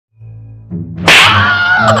Hi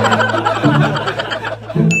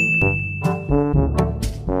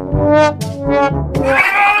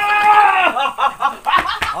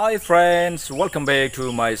friends, welcome back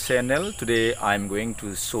to my channel. Today I'm going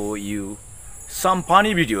to show you some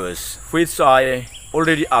funny videos which I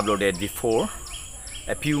already uploaded before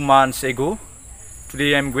a few months ago.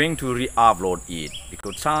 Today I'm going to re-upload it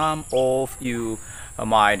because some of you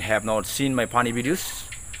might have not seen my funny videos.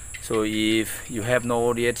 So if you have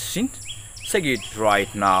not yet seen, check it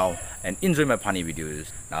right now and enjoy my funny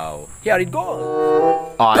videos. Now here it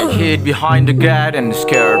goes. I hid behind the gate and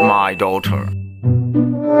scared my daughter. She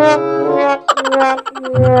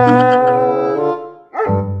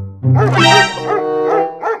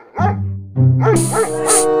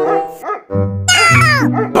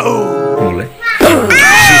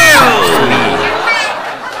touched me.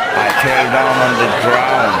 I fell down on the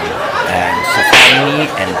ground and she found me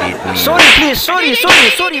and beat me. Sorry, please.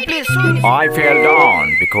 I fell down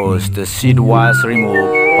because the seat was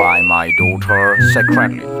removed by my daughter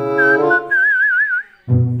secretly.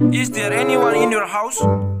 Is there anyone in your house?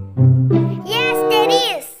 Yes, there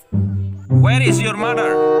is. Where is your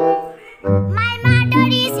mother? My mother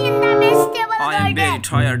is in the vegetable I am very garden.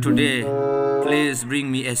 tired today. Please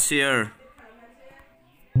bring me a chair.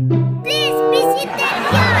 Please be seated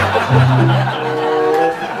here.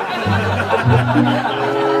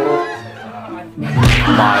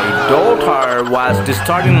 My daughter was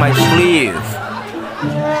disturbing my sleep.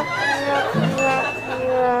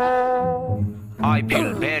 I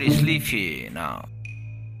feel very sleepy now.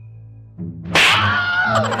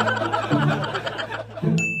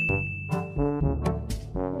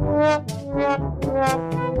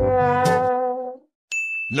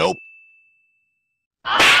 Nope.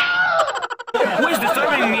 Who is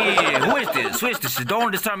disturbing me? Who is this? Who is this?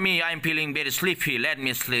 Don't disturb me. I'm feeling very sleepy. Let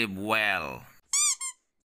me sleep well.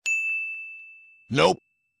 Nope.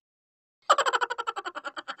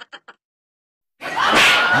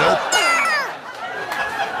 Nope.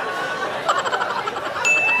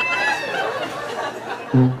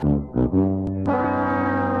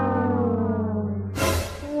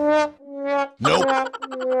 Nope.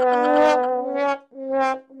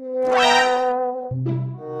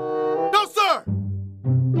 No, sir.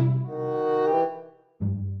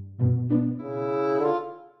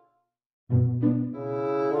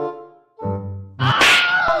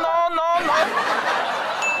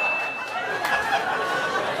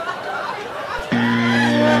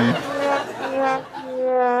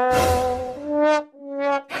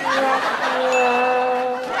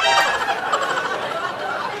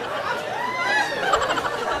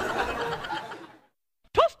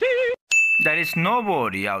 There is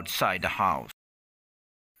nobody outside the house.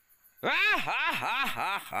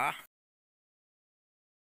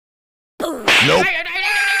 Nope.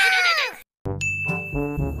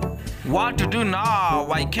 What to do now?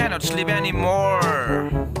 I cannot sleep anymore.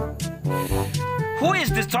 Who is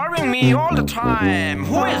disturbing me all the time?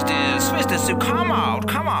 Who is this? Who is this? You come out,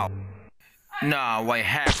 come out. Now I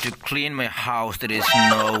have to clean my house. There is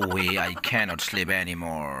no way I cannot sleep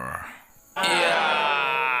anymore.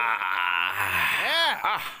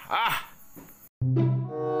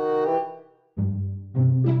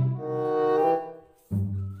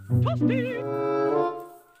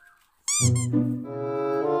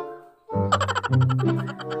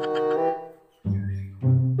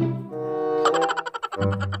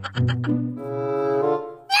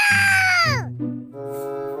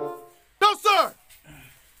 No, sir.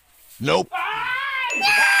 Nope.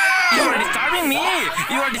 You are disturbing me!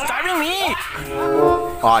 You are disturbing me!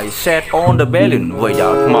 I sat on the balloon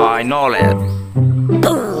without my knowledge.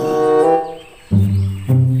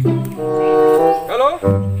 Hello?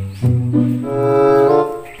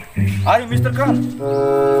 Are you Mr. Khan?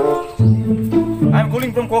 I'm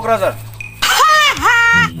calling from Kokrajhar.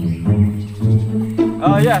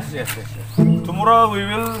 Yes. Tomorrow we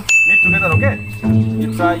will meet together, okay?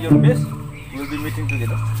 You try your best. We'll be meeting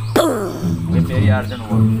together. With very urgent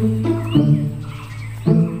work.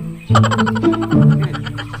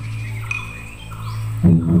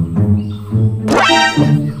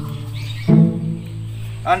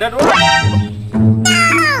 And that one?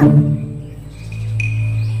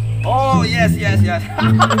 Oh, yes. Yes.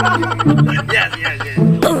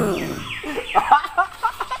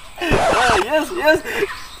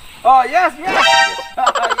 Oh, yes. Yes.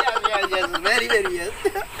 Very, yes.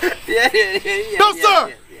 Yes. No,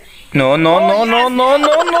 sir. No.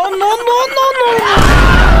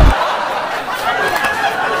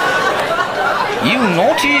 You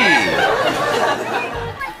naughty!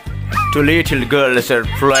 Two little girls are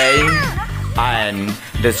playing and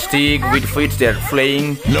The stick with which they're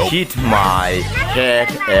playing hit my head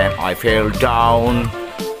and I fell down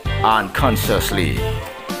unconsciously.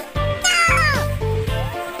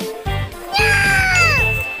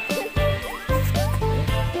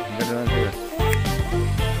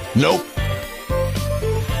 Nope.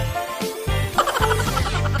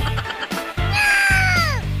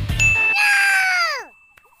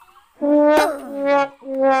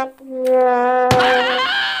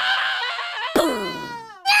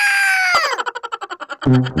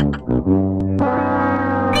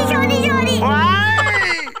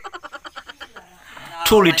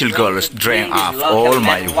 Two little girls drank up all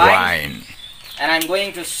my wine. And I'm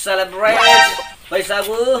going to celebrate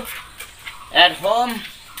Baisagu at home.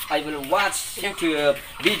 I will watch YouTube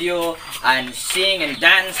video and sing and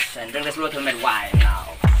dance and drink this little bit wine now.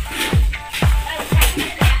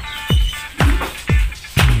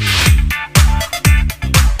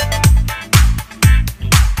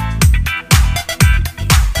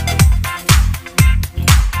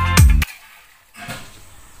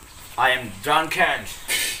 I am drunken.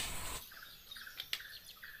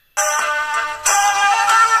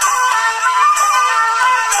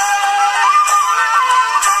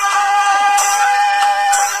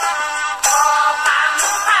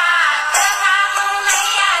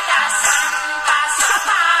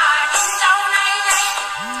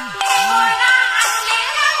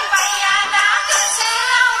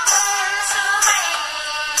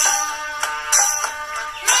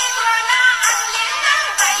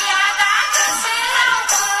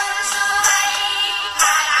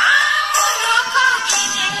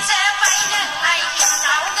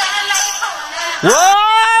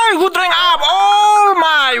 Why? Who drank up all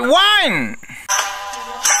my wine?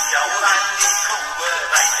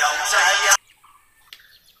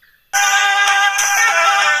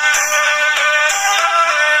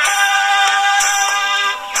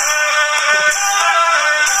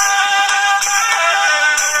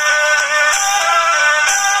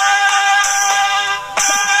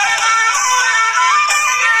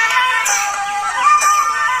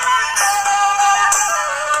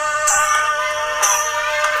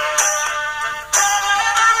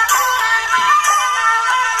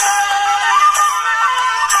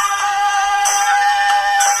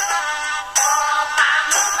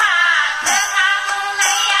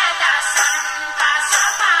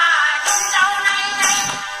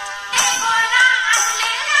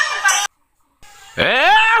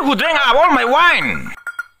 Who drank up all my wine?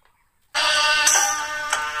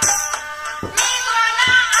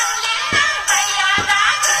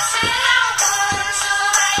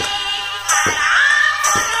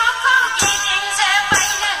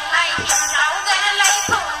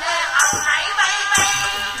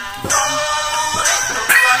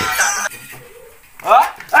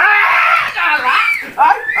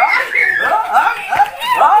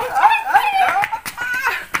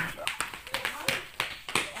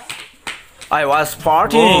 I was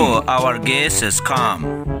partying. Oh, our guest has come.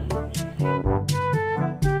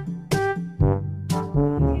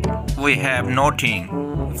 We have nothing.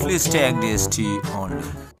 Please take this tea only.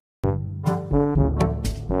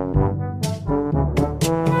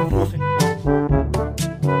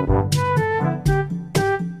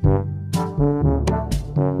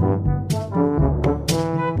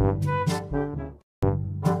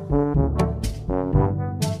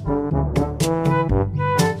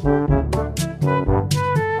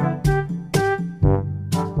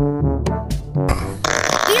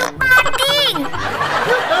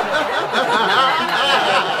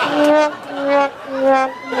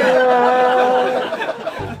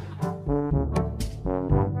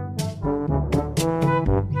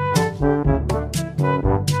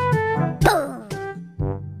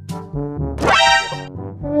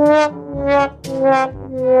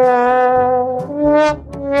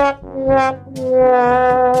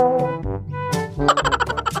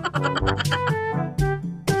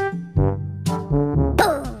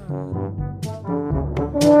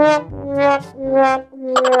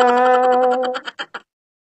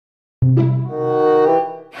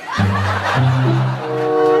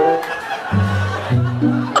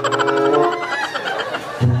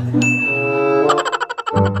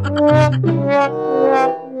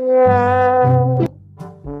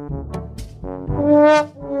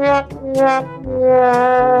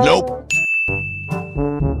 Nope.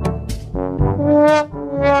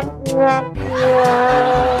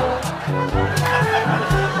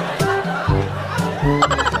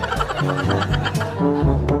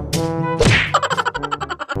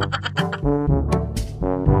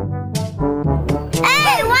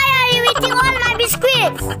 Hey, why are you eating all my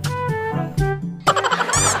biscuits?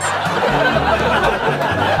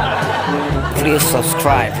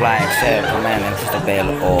 subscribe, like, share, comment, and press the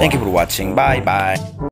bell. Thank you for watching. Bye bye.